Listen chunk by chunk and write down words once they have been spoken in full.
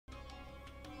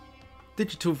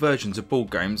Digital versions of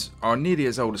board games are nearly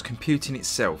as old as computing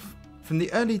itself. From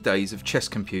the early days of chess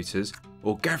computers,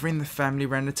 or gathering the family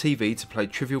around the TV to play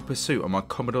Trivial Pursuit on my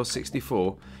Commodore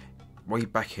 64, way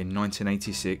back in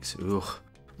 1986,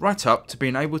 right up to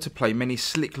being able to play many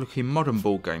slick looking modern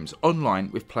board games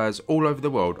online with players all over the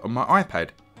world on my iPad.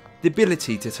 The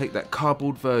ability to take that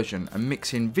cardboard version and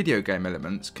mix in video game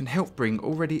elements can help bring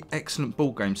already excellent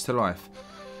board games to life.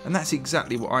 And that's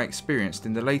exactly what I experienced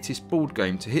in the latest board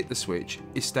game to hit the Switch,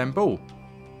 Istanbul.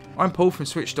 I'm Paul from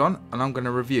Switched On, and I'm going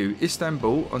to review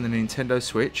Istanbul on the Nintendo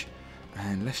Switch,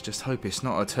 and let's just hope it's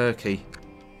not a turkey.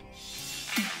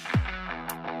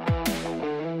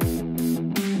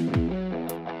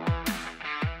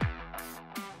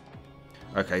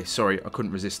 Okay, sorry, I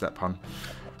couldn't resist that pun.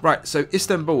 Right, so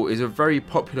Istanbul is a very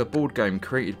popular board game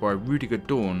created by Rudiger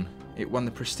Dorn. It won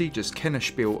the prestigious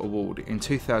Kennerspiel Award in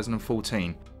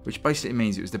 2014, which basically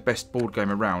means it was the best board game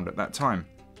around at that time.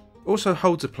 It also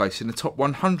holds a place in the top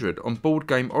 100 on Board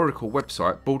Game Oracle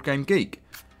website Board Game Geek.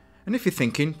 And if you're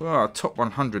thinking, well, top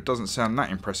 100 doesn't sound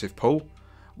that impressive, Paul.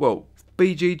 Well,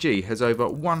 BGG has over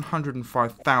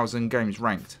 105,000 games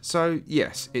ranked, so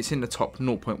yes, it's in the top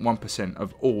 0.1%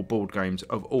 of all board games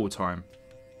of all time.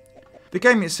 The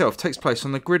game itself takes place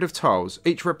on the grid of tiles,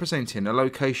 each representing a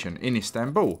location in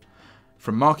Istanbul.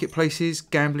 From marketplaces,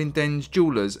 gambling dens,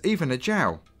 jewellers, even a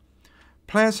jowl.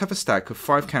 Players have a stack of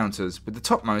 5 counters, with the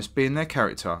topmost being their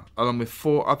character, along with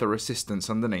 4 other assistants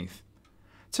underneath.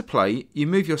 To play, you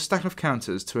move your stack of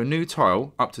counters to a new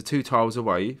tile, up to 2 tiles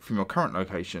away from your current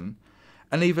location,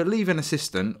 and either leave an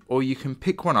assistant or you can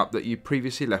pick one up that you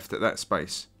previously left at that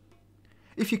space.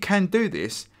 If you can do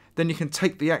this, then you can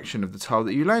take the action of the tile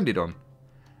that you landed on.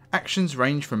 Actions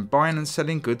range from buying and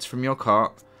selling goods from your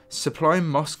cart, supplying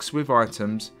mosques with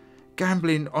items,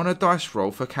 gambling on a dice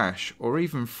roll for cash, or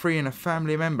even freeing a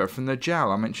family member from the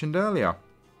jowl I mentioned earlier.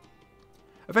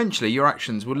 Eventually your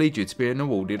actions will lead you to being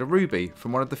awarded a ruby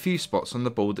from one of the few spots on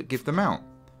the board that give them out.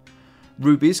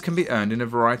 Rubies can be earned in a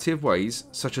variety of ways,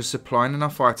 such as supplying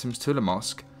enough items to the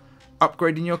mosque,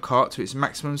 upgrading your cart to its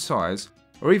maximum size,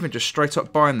 or even just straight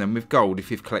up buying them with gold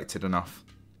if you've collected enough.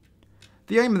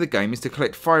 The aim of the game is to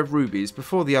collect 5 rubies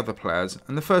before the other players,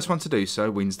 and the first one to do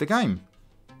so wins the game.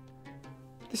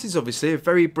 This is obviously a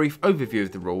very brief overview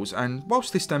of the rules, and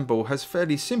whilst Istanbul has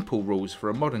fairly simple rules for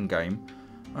a modern game,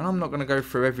 and I'm not going to go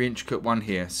through every intricate one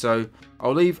here, so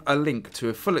I'll leave a link to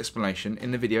a full explanation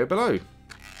in the video below.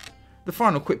 The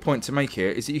final quick point to make here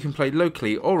is that you can play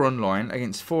locally or online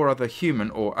against 4 other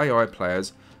human or AI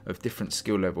players of different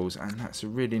skill levels, and that's a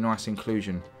really nice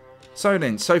inclusion. So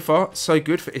then, so far so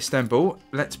good for Istanbul.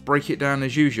 Let's break it down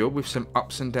as usual with some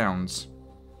ups and downs.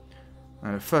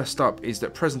 First up is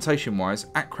that presentation wise,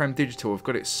 Akram Digital have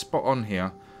got it spot on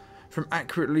here. From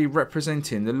accurately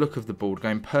representing the look of the board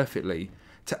game perfectly,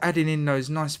 to adding in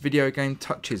those nice video game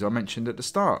touches I mentioned at the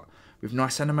start, with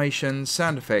nice animations,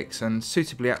 sound effects and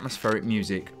suitably atmospheric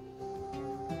music.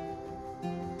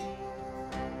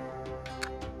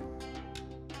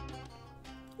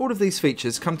 All of these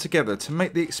features come together to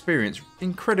make the experience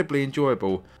incredibly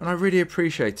enjoyable, and I really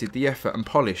appreciated the effort and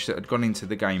polish that had gone into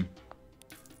the game.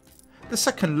 The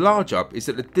second large up is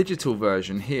that the digital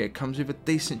version here comes with a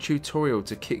decent tutorial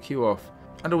to kick you off,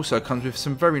 and also comes with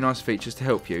some very nice features to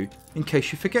help you in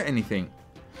case you forget anything.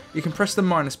 You can press the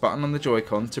minus button on the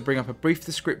Joy-Con to bring up a brief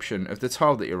description of the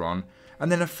tile that you're on,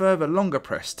 and then a further longer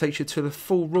press takes you to the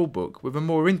full rulebook with a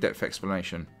more in-depth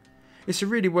explanation. It's a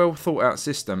really well thought out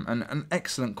system and an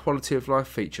excellent quality of life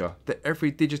feature that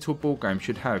every digital board game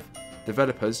should have.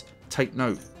 Developers, take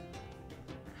note.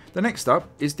 The next up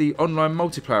is the online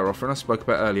multiplayer offering I spoke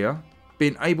about earlier.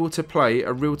 Being able to play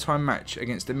a real-time match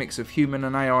against a mix of human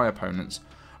and AI opponents,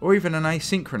 or even an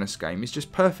asynchronous game, is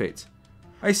just perfect.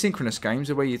 Asynchronous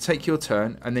games are where you take your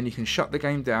turn and then you can shut the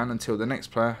game down until the next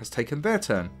player has taken their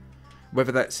turn,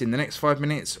 whether that's in the next 5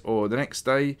 minutes or the next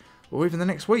day or even the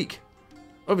next week.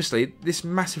 Obviously, this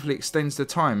massively extends the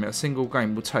time a single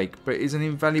game will take, but is an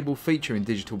invaluable feature in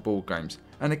digital board games.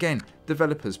 And again,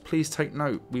 developers, please take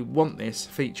note, we want this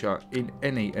feature in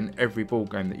any and every board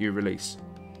game that you release.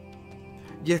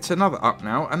 Yet another up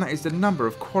now, and that is the number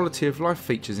of quality of life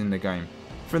features in the game.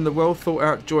 From the well thought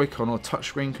out Joy-Con or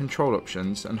touchscreen control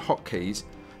options and hotkeys,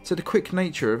 to the quick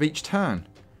nature of each turn.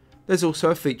 There's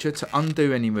also a feature to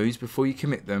undo any moves before you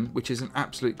commit them, which is an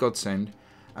absolute godsend.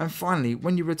 And finally,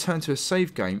 when you return to a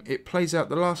save game, it plays out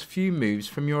the last few moves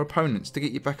from your opponents to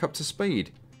get you back up to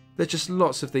speed. There's just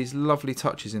lots of these lovely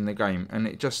touches in the game, and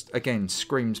it just, again,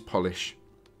 screams polish.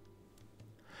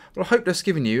 Well, I hope that's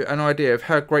given you an idea of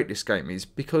how great this game is,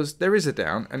 because there is a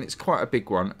down, and it's quite a big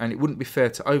one, and it wouldn't be fair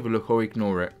to overlook or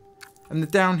ignore it. And the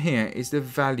down here is the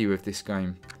value of this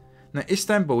game. Now,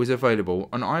 Istanbul is available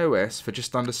on iOS for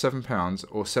just under £7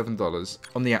 or $7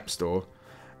 on the App Store,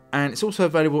 and it's also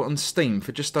available on Steam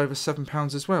for just over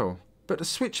 £7 as well. But the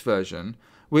Switch version,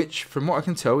 which from what I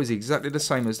can tell is exactly the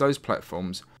same as those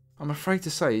platforms, I'm afraid to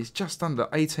say is just under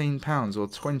 £18 or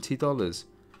 $20.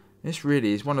 This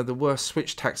really is one of the worst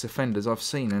Switch tax offenders I've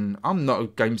seen, and I'm not a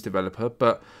games developer,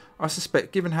 but I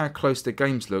suspect given how close the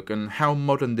games look and how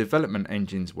modern development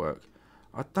engines work,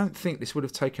 I don't think this would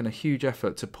have taken a huge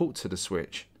effort to port to the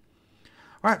Switch.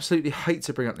 I absolutely hate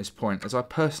to bring up this point, as I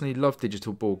personally love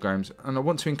digital board games and I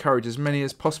want to encourage as many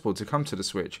as possible to come to the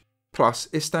Switch. Plus,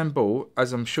 Istanbul,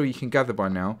 as I'm sure you can gather by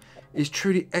now, is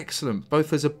truly excellent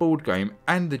both as a board game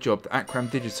and the job that Akram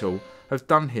Digital have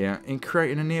done here in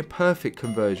creating a near perfect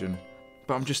conversion.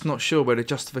 But I'm just not sure where the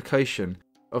justification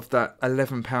of that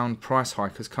 £11 price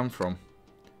hike has come from.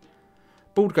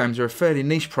 Board games are a fairly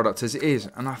niche product as it is,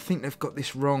 and I think they've got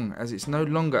this wrong, as it's no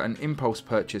longer an impulse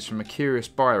purchase from a curious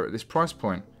buyer at this price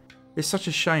point. It's such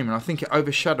a shame, and I think it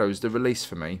overshadows the release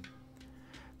for me.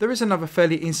 There is another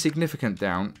fairly insignificant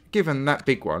down, given that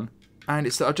big one, and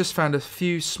it's that I just found a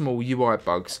few small UI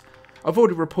bugs. I've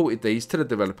already reported these to the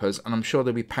developers and I'm sure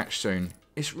they'll be patched soon.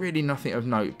 It's really nothing of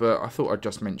note, but I thought I'd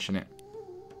just mention it.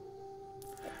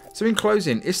 So in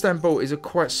closing, Istanbul is a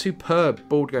quite superb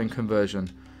board game conversion,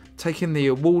 taking the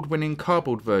award-winning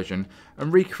cardboard version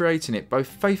and recreating it both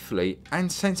faithfully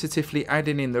and sensitively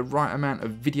adding in the right amount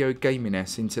of video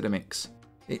gaminess into the mix.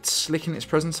 It's slick in its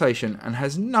presentation and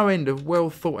has no end of well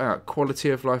thought out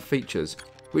quality of life features,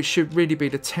 which should really be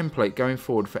the template going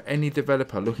forward for any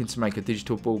developer looking to make a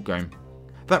digital board game.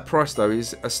 That price though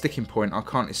is a sticking point I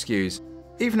can't excuse.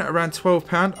 Even at around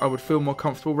 £12 I would feel more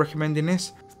comfortable recommending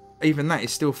this. Even that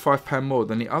is still £5 more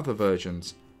than the other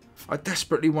versions. I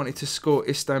desperately wanted to score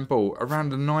Istanbul around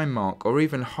the 9 mark or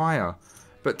even higher,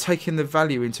 but taking the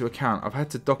value into account I've had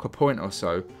to dock a point or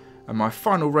so, and my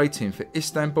final rating for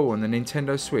Istanbul on the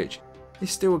Nintendo Switch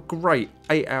is still a great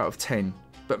 8 out of 10,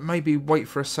 but maybe wait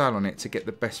for a sale on it to get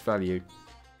the best value.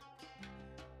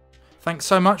 Thanks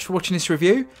so much for watching this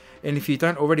review, and if you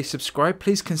don't already subscribe,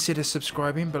 please consider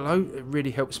subscribing below, it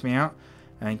really helps me out.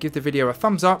 And give the video a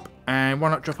thumbs up, and why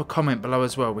not drop a comment below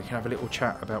as well, we can have a little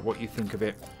chat about what you think of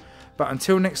it. But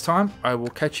until next time, I will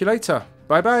catch you later.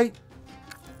 Bye bye!